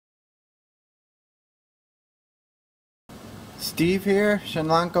Steve here,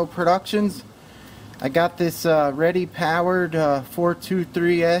 Shenlanko Productions. I got this Reedy powered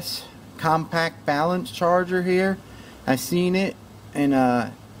 423S compact balance charger here. I seen it and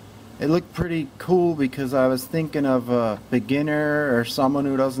it looked pretty cool because I was thinking of a beginner or someone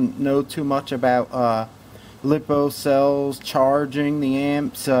who doesn't know too much about LiPo cells, charging the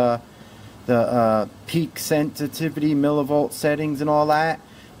amps, the peak sensitivity, millivolt settings and all that.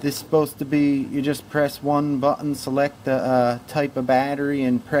 This is supposed to be, you just press one button, select the type of battery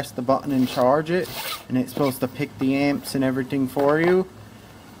and press the button and charge it, and it's supposed to pick the amps and everything for you.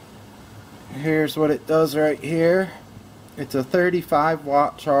 Here's what it does right here. It's a 35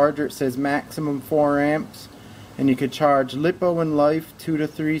 watt charger. It says maximum 4 amps, and you could charge LiPo and LiFe 2 to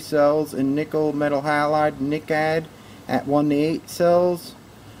 3 cells and nickel metal halide NiCad at 1 to 8 cells.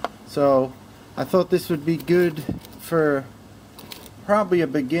 So I thought this would be good for probably a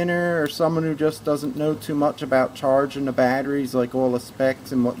beginner or someone who just doesn't know too much about charging the batteries, like all the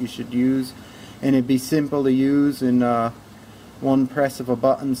specs and what you should use, and it'd be simple to use in one press of a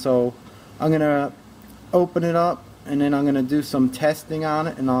button. So I'm gonna open it up and then I'm gonna do some testing on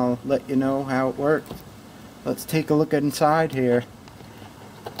it and I'll let you know how it works. Let's take a look inside here.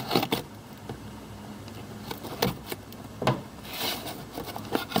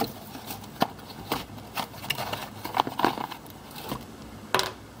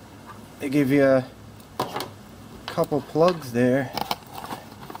 They give you a couple plugs there.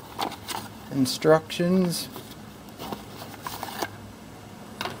 Instructions.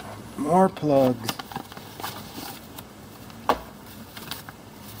 More plugs.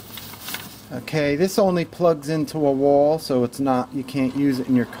 Okay, this only plugs into a wall, so it's not, you can't use it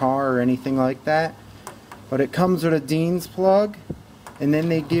in your car or anything like that. But it comes with a Dean's plug, and then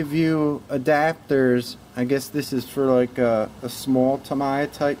they give you adapters. I guess this is for like a small Tamiya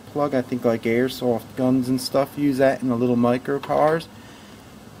type plug. I think like airsoft guns and stuff use that in the little micro cars.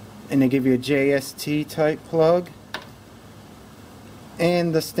 And they give you a JST type plug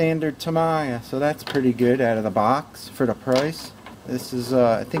and the standard Tamiya. So that's pretty good out of the box for the price. This is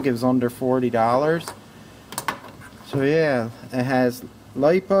I think it was under $40. So yeah, it has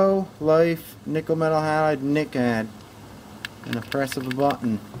LiPo, LiFe, nickel metal halide, NiCad, and a press of a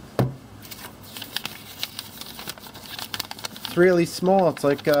button. It's really small. It's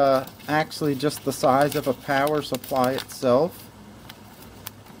like actually just the size of a power supply itself.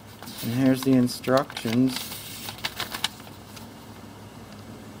 And here's the instructions.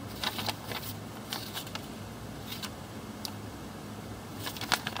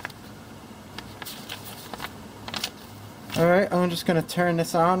 Alright, I'm just going to turn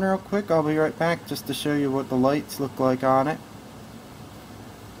this on real quick. I'll be right back just to show you what the lights look like on it.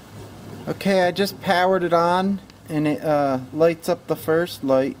 Okay, I just powered it on and it lights up. The first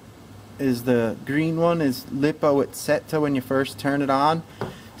light is the green one, is LiPo. It's set to when you first turn it on.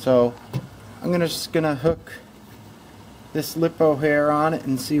 So I'm just gonna hook this LiPo hair on it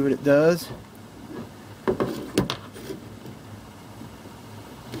and see what it does.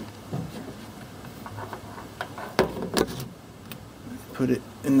 Put it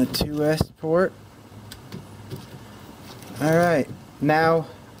in the 2S port. Alright, now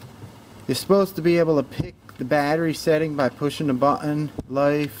you're supposed to be able to pick the battery setting by pushing the button,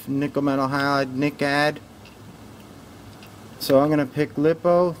 LiFe, nickel metal halide, NiCad. So I'm going to pick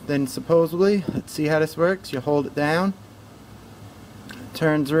LiPo, then supposedly, let's see how this works. You hold it down, it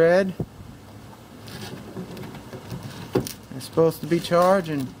turns red. It's supposed to be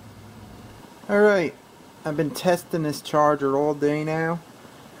charging. Alright, I've been testing this charger all day now.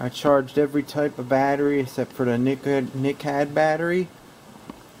 I charged every type of battery except for the NiCad battery,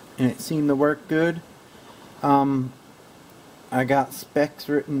 and it seemed to work good. I got specs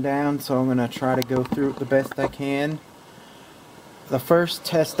written down, so I'm going to try to go through it the best I can. The first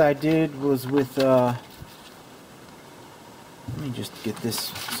test I did was with, let me just get this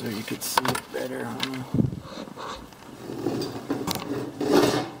so you could see it better.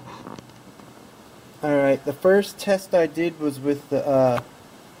 Alright, the first test I did was with the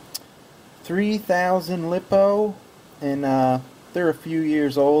 3000 LiPo, and they're a few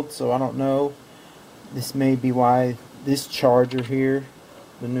years old, so I don't know. This may be why this charger here,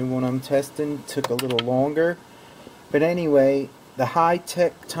 the new one I'm testing, took a little longer. But anyway, the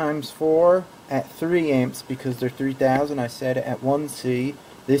high-tech ×4 at 3 amps, because they're 3000, I set it at 1C.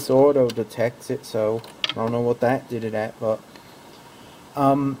 This auto detects it, so I don't know what that did it at, but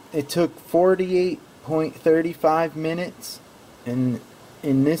it took 48.35 minutes, and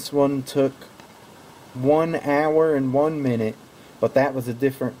in this one took 1 hour and 1 minute. But that was a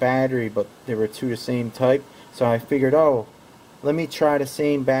different battery, but they were two the same type. So I figured, oh, let me try the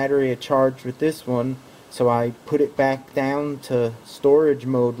same battery I charged with this one, So I put it back down to storage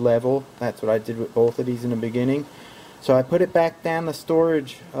mode level. That's what I did with both of these in the beginning. So I put it back down to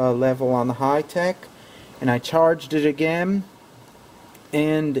storage level on the high tech, and I charged it again,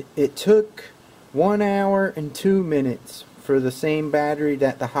 and it took 1 hour and 2 minutes for the same battery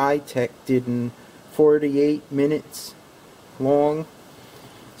that the high tech did in 48 minutes long.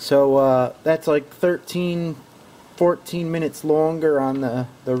 So that's like 13, 14 minutes longer on the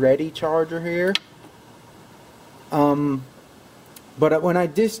Reedy charger here. But when I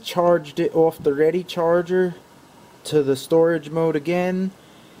discharged it off the Reedy charger to the storage mode again,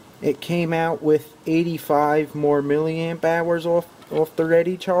 it came out with 85 more milliamp hours off the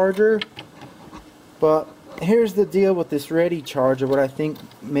Reedy charger. But here's the deal with this Reedy charger, what I think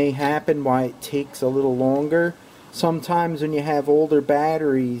may happen, why it takes a little longer. Sometimes when you have older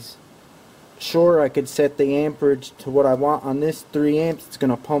batteries, sure, I could set the amperage to what I want on this 3 amps. It's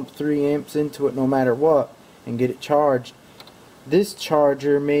going to pump 3 amps into it no matter what and get it charged. This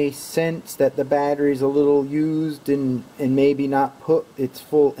charger may sense that the battery is a little used and maybe not put its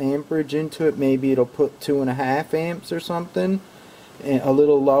full amperage into it. Maybe it'll put 2.5 amps or something, a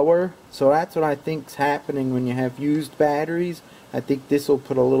little lower. So that's what I think's happening when you have used batteries. I think this will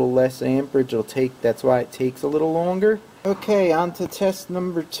put a little less amperage. That's why it takes a little longer. Okay, on to test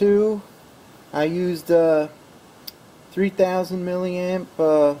number 2. I used 3000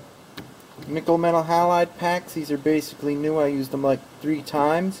 milliamp nickel metal halide packs. These are basically new. I used them like 3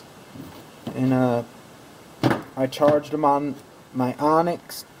 times, and I charged them on my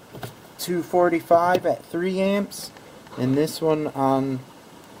Onyx 245 at 3 amps, and this one on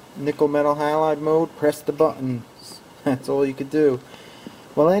nickel metal halide mode. Press the buttons. That's all you could do.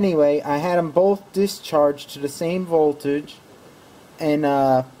 Well, anyway, I had them both discharged to the same voltage, and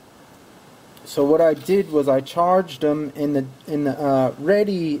so what I did was I charged them in the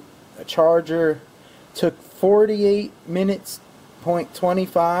Reedy charger. Took 48 minutes,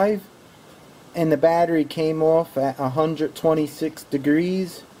 0.25, and the battery came off at 126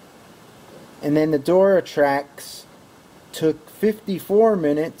 degrees. And then the Duratrax took 54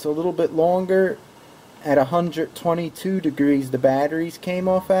 minutes, a little bit longer, at 122 degrees the batteries came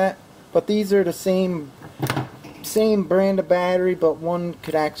off at. But these are the same brand of battery, but one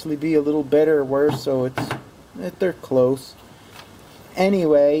could actually be a little better or worse, so they're close.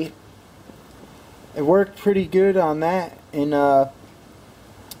 Anyway, it worked pretty good on that. And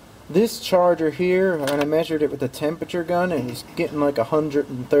this charger here, when I measured it with the temperature gun, it was getting like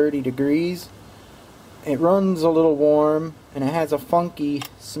 130 degrees. It runs a little warm, and it has a funky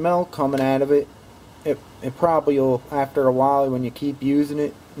smell coming out of it. It probably will, after a while, when you keep using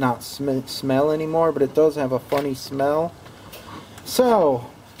it, not smell anymore, but it does have a funny smell. So,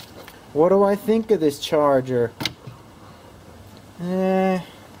 what do I think of this charger? Let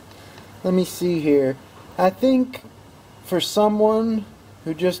me see here. I think for someone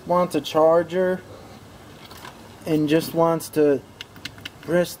who just wants a charger and just wants to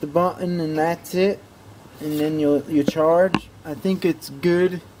press the button and that's it, and then you charge, I think it's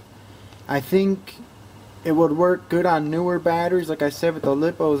good. I think it would work good on newer batteries, like I said, with the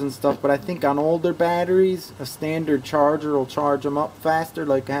LiPos and stuff, but I think on older batteries, a standard charger will charge them up faster,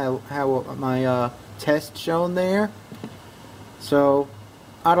 like how my test shown there. So,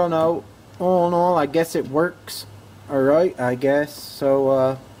 I don't know. All in all, I guess it works alright, I guess.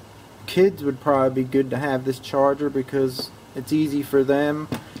 So, kids would probably be good to have this charger because it's easy for them.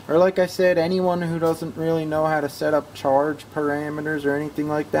 Or like I said, anyone who doesn't really know how to set up charge parameters or anything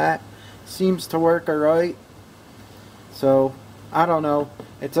like that. Seems to work alright. So, I don't know.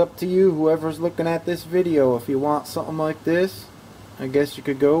 It's up to you, whoever's looking at this video. If you want something like this, I guess you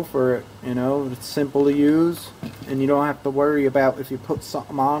could go for it. You know, it's simple to use, and you don't have to worry about if you put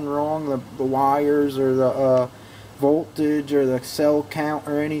something on wrong, the wires or the voltage or the cell count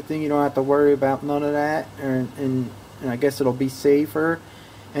or anything. You don't have to worry about none of that, and I guess it'll be safer.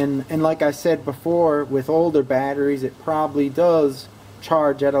 And like I said before, with older batteries, it probably does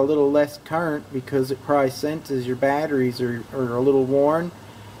charge at a little less current because it probably senses your batteries are a little worn.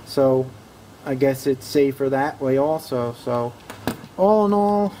 So I guess it's safer that way also. So all in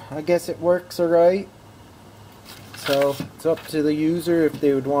all, I guess it works alright. So it's up to the user if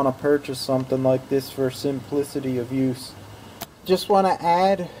they would want to purchase something like this for simplicity of use. Just want to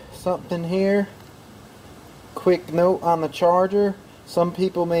add something here. Quick note on the charger. Some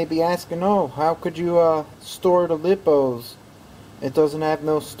people may be asking, oh, how could you store the LiPos? It doesn't have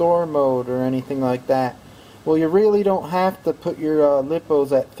no store mode or anything like that. Well, you really don't have to put your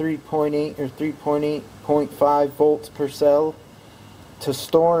LiPos at 3.8 or 3.8.5 volts per cell. to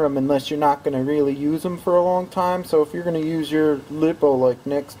store them unless you're not going to really use them for a long time. So if you're going to use your LiPo like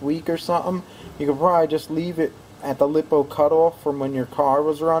next week or something, you could probably just leave it at the LiPo cutoff from when your car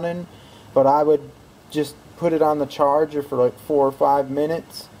was running. But I would just put it on the charger for like 4 or 5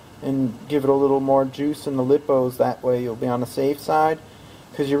 minutes and give it a little more juice in the LiPos. That way you'll be on the safe side,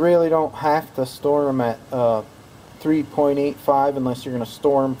 because you really don't have to store them at 3.85 unless you're going to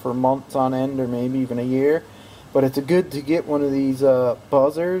store them for months on end or maybe even a year. But it's good to get one of these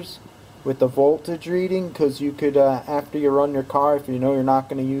buzzers with the voltage reading, because you could, after you run your car, if you know you're not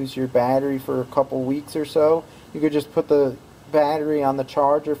going to use your battery for a couple weeks or so, you could just put the battery on the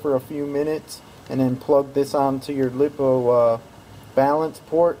charger for a few minutes and then plug this onto your LiPo balance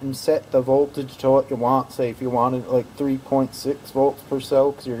port and set the voltage to what you want. Say if you wanted like 3.6 volts per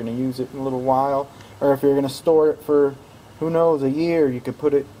cell because you're going to use it in a little while, or if you're going to store it for, who knows, a year, you could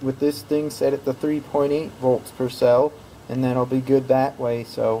put it with this thing, set it to 3.8 volts per cell, and then it'll be good that way.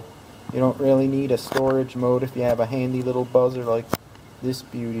 So you don't really need a storage mode if you have a handy little buzzer like this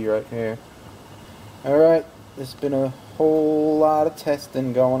beauty right here. Alright, there's been a whole lot of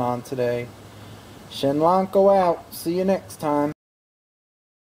testing going on today. Shenlanko out. See you next time.